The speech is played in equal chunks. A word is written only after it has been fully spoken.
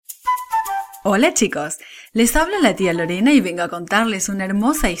Hola chicos, les habla la tía Lorena y vengo a contarles una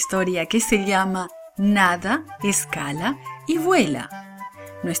hermosa historia que se llama Nada, escala y vuela.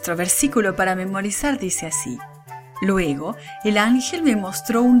 Nuestro versículo para memorizar dice así: Luego el ángel me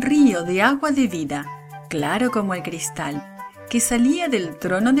mostró un río de agua de vida, claro como el cristal, que salía del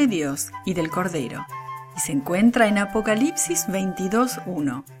trono de Dios y del Cordero, y se encuentra en Apocalipsis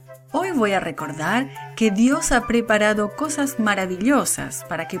 22:1. Hoy voy a recordar que Dios ha preparado cosas maravillosas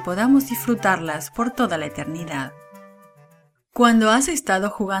para que podamos disfrutarlas por toda la eternidad. Cuando has estado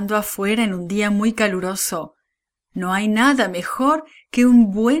jugando afuera en un día muy caluroso, no hay nada mejor que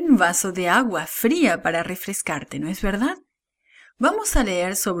un buen vaso de agua fría para refrescarte, ¿no es verdad? Vamos a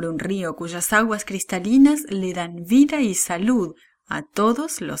leer sobre un río cuyas aguas cristalinas le dan vida y salud a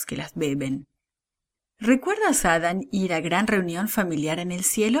todos los que las beben. ¿Recuerdas a Adán ir a gran reunión familiar en el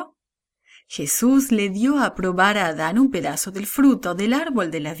cielo? Jesús le dio a probar a Adán un pedazo del fruto del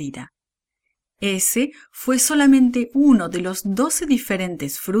árbol de la vida. Ese fue solamente uno de los 12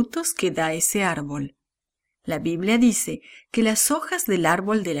 diferentes frutos que da ese árbol. La Biblia dice que las hojas del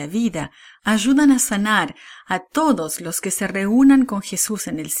árbol de la vida ayudan a sanar a todos los que se reúnan con Jesús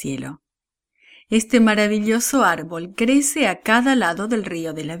en el cielo. Este maravilloso árbol crece a cada lado del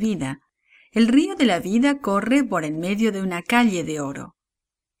río de la vida. El río de la vida corre por en medio de una calle de oro.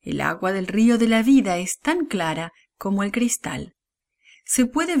 El agua del río de la vida es tan clara como el cristal. Se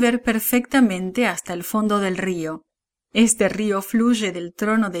puede ver perfectamente hasta el fondo del río. Este río fluye del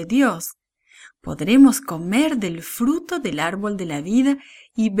trono de Dios. Podremos comer del fruto del árbol de la vida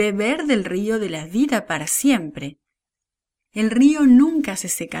y beber del río de la vida para siempre. El río nunca se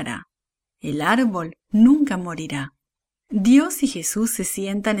secará. El árbol nunca morirá. Dios y Jesús se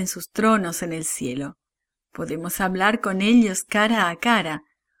sientan en sus tronos en el cielo. Podemos hablar con ellos cara a cara.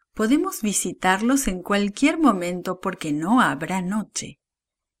 Podemos visitarlos en cualquier momento porque no habrá noche.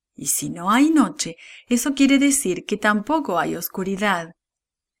 Y si no hay noche, eso quiere decir que tampoco hay oscuridad.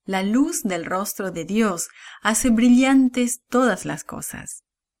 La luz del rostro de Dios hace brillantes todas las cosas.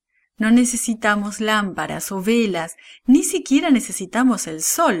 No necesitamos lámparas o velas, ni siquiera necesitamos el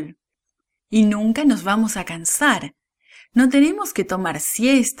sol. Y nunca nos vamos a cansar. No tenemos que tomar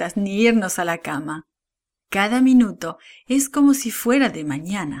siestas ni irnos a la cama. Cada minuto es como si fuera de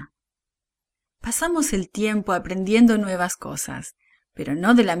mañana. Pasamos el tiempo aprendiendo nuevas cosas, pero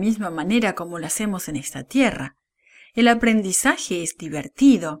no de la misma manera como lo hacemos en esta tierra. El aprendizaje es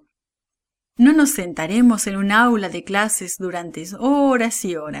divertido. No nos sentaremos en un aula de clases durante horas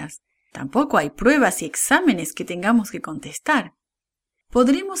y horas. Tampoco hay pruebas y exámenes que tengamos que contestar.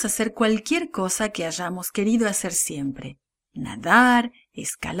 Podremos hacer cualquier cosa que hayamos querido hacer siempre. Nadar,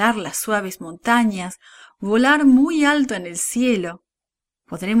 escalar las suaves montañas, volar muy alto en el cielo.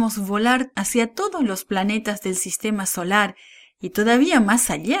 Podremos volar hacia todos los planetas del sistema solar y todavía más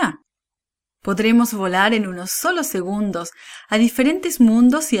allá. Podremos volar en unos solos segundos a diferentes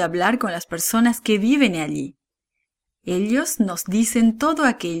mundos y hablar con las personas que viven allí. Ellos nos dicen todo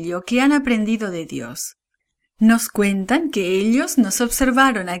aquello que han aprendido de Dios. Nos cuentan que ellos nos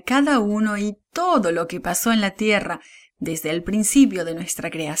observaron a cada uno y todo lo que pasó en la tierra desde el principio de nuestra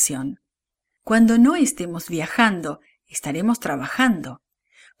creación. Cuando no estemos viajando, estaremos trabajando,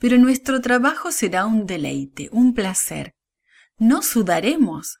 pero nuestro trabajo será un deleite, un placer. No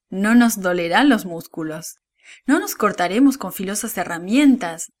sudaremos, no nos dolerán los músculos, no nos cortaremos con filosas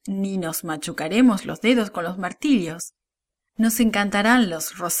herramientas, ni nos machucaremos los dedos con los martillos. Nos encantarán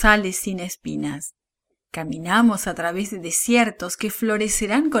los rosales sin espinas. Caminamos a través de desiertos que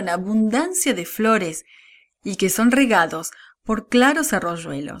florecerán con abundancia de flores y que son regados por claros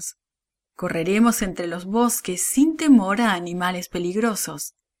arroyuelos. Correremos entre los bosques sin temor a animales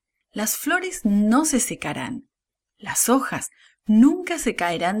peligrosos. Las flores no se secarán. Las hojas nunca se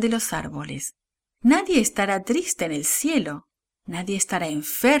caerán de los árboles. Nadie estará triste en el cielo. Nadie estará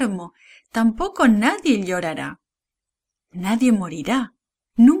enfermo. Tampoco nadie llorará. Nadie morirá.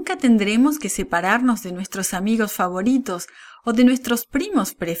 Nunca tendremos que separarnos de nuestros amigos favoritos o de nuestros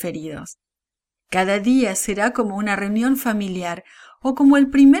primos preferidos. Cada día será como una reunión familiar o como el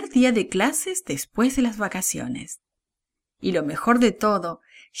primer día de clases después de las vacaciones. Y lo mejor de todo,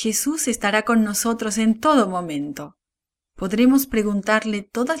 Jesús estará con nosotros en todo momento. Podremos preguntarle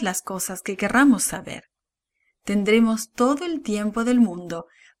todas las cosas que querramos saber. Tendremos todo el tiempo del mundo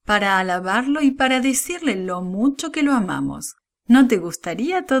para alabarlo y para decirle lo mucho que lo amamos. ¿No te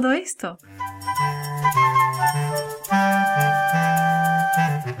gustaría todo esto?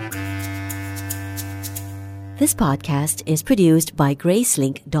 This podcast is produced by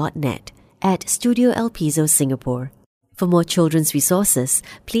Gracelink.net at Studio El Piso, Singapore. For more children's resources,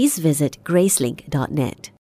 please visit Gracelink.net.